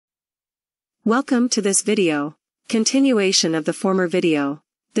Welcome to this video. Continuation of the former video.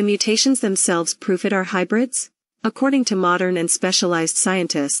 The mutations themselves prove it are hybrids? According to modern and specialized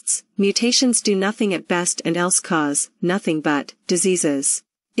scientists, mutations do nothing at best and else cause nothing but diseases.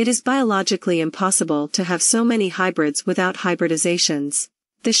 It is biologically impossible to have so many hybrids without hybridizations.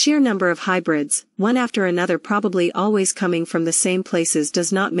 The sheer number of hybrids, one after another probably always coming from the same places,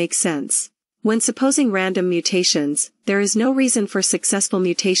 does not make sense. When supposing random mutations, there is no reason for successful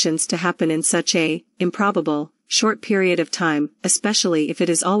mutations to happen in such a improbable, short period of time, especially if it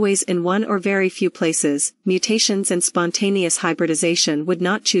is always in one or very few places. Mutations and spontaneous hybridization would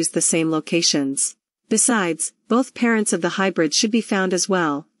not choose the same locations. Besides, both parents of the hybrids should be found as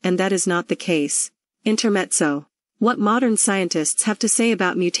well, and that is not the case. Intermezzo. What modern scientists have to say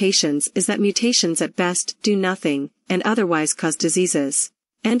about mutations is that mutations at best do nothing, and otherwise cause diseases.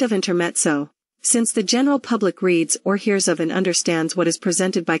 End of intermezzo. Since the general public reads or hears of and understands what is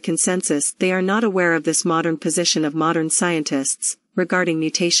presented by consensus, they are not aware of this modern position of modern scientists regarding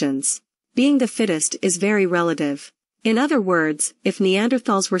mutations. Being the fittest is very relative. In other words, if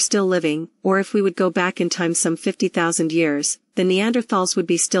Neanderthals were still living, or if we would go back in time some 50,000 years, the Neanderthals would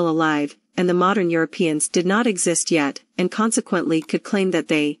be still alive, and the modern Europeans did not exist yet, and consequently could claim that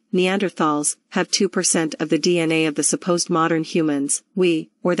they, Neanderthals, have 2% of the DNA of the supposed modern humans,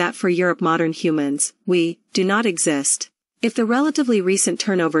 or that for Europe modern humans, do not exist. If the relatively recent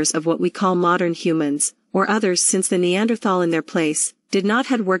turnovers of what we call modern humans, or others since the Neanderthal in their place, did not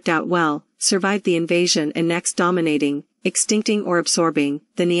had worked out well, survived the invasion and next dominating, extincting or absorbing,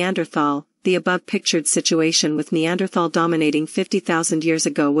 the Neanderthal, the above pictured situation with Neanderthal dominating 50,000 years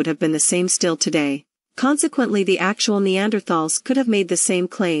ago would have been the same still today. Consequently, the actual Neanderthals could have made the same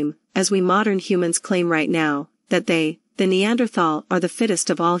claim, as we modern humans claim right now, that they, the Neanderthal, are the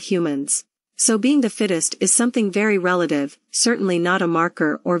fittest of all humans. So being the fittest is something very relative, certainly not a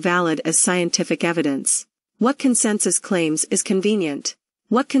marker or valid as scientific evidence. What consensus claims is convenient.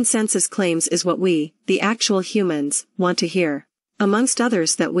 What consensus claims is what we, the actual humans, want to hear. Amongst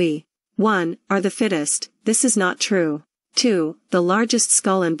others that we 1. Are the fittest, this is not true. 2. The largest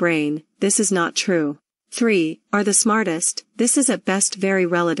skull and brain, this is not true. 3. Are the smartest, this is at best very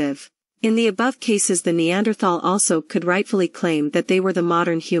relative. In the above cases the Neanderthal also could rightfully claim that they were the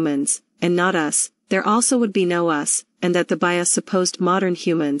modern humans, and not us. There also would be no us, and that the by us supposed modern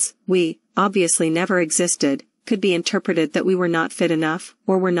humans, obviously never existed, could be interpreted that we were not fit enough,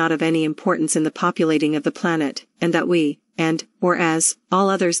 or were not of any importance in the populating of the planet, and that we, or as, all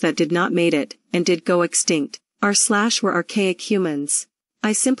others that did not made it, and did go extinct, were archaic humans.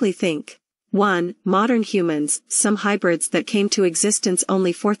 I simply think. 1. Modern humans, some hybrids that came to existence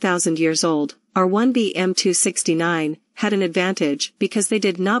only 4,000 years old, R1B-M269, had an advantage because they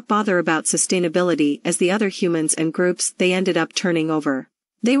did not bother about sustainability as the other humans and groups they ended up turning over.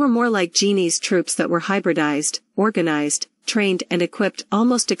 They were more like genies troops that were hybridized, organized, trained and equipped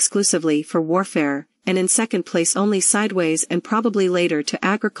almost exclusively for warfare, and in second place only sideways and probably later to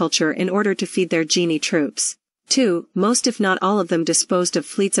agriculture in order to feed their genie troops. 2. Most if not all of them disposed of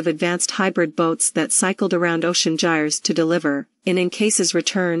fleets of advanced hybrid boats that cycled around ocean gyres to deliver, in cases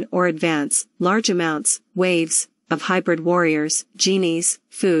return or advance, large amounts, waves, of hybrid warriors, genies,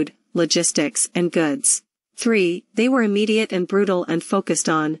 food, logistics and goods. 3. They were immediate and brutal and focused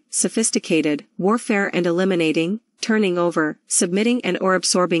on, sophisticated, warfare and eliminating, turning over, submitting and or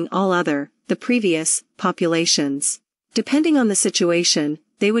absorbing all other, the previous, populations. Depending on the situation,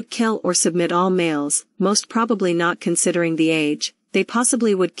 they would kill or submit all males, most probably not considering the age, they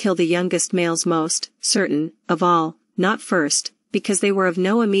possibly would kill the youngest males most, certain, of all, not first, because they were of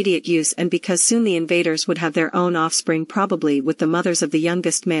no immediate use and because soon the invaders would have their own offspring probably with the mothers of the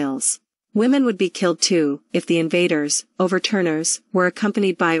youngest males. Women would be killed too, if the invaders, overturners, were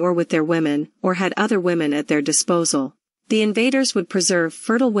accompanied by or with their women, or had other women at their disposal. The invaders would preserve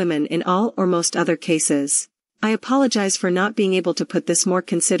fertile women in all or most other cases. I apologize for not being able to put this more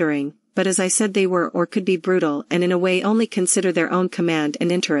considering, but as I said they were or could be brutal and in a way only consider their own command and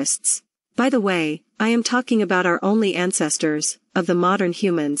interests. By the way, I am talking about our only ancestors, of the modern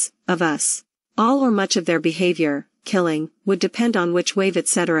humans, of us. All or much of their behavior, killing, would depend on which wave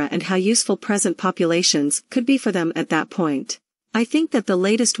etc. and how useful present populations could be for them at that point. I think that the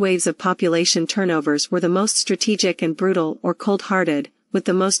latest waves of population turnovers were the most strategic and brutal or cold-hearted, with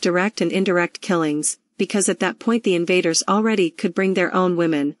the most direct and indirect killings, because at that point the invaders already could bring their own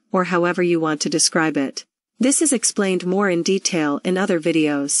women, or however you want to describe it. This is explained more in detail in other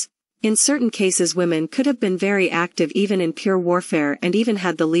videos. In certain cases women could have been very active even in pure warfare and even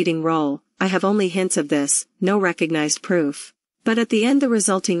had the leading role. I have only hints of this, no recognized proof. But at the end the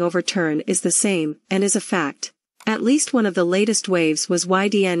resulting overturn is the same, and is a fact. At least one of the latest waves was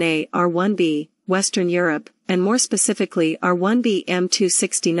YDNA R1b, Western Europe, and more specifically R1b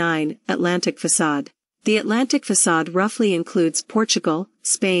M269, Atlantic Facade. The Atlantic Facade roughly includes Portugal,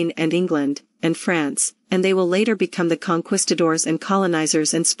 Spain and England, and France, and they will later become the conquistadors and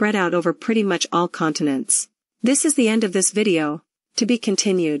colonizers and spread out over pretty much all continents. This is the end of this video. To be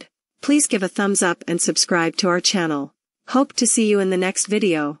continued. Please give a thumbs up and subscribe to our channel. Hope to see you in the next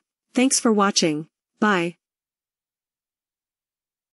video. Thanks for watching. Bye.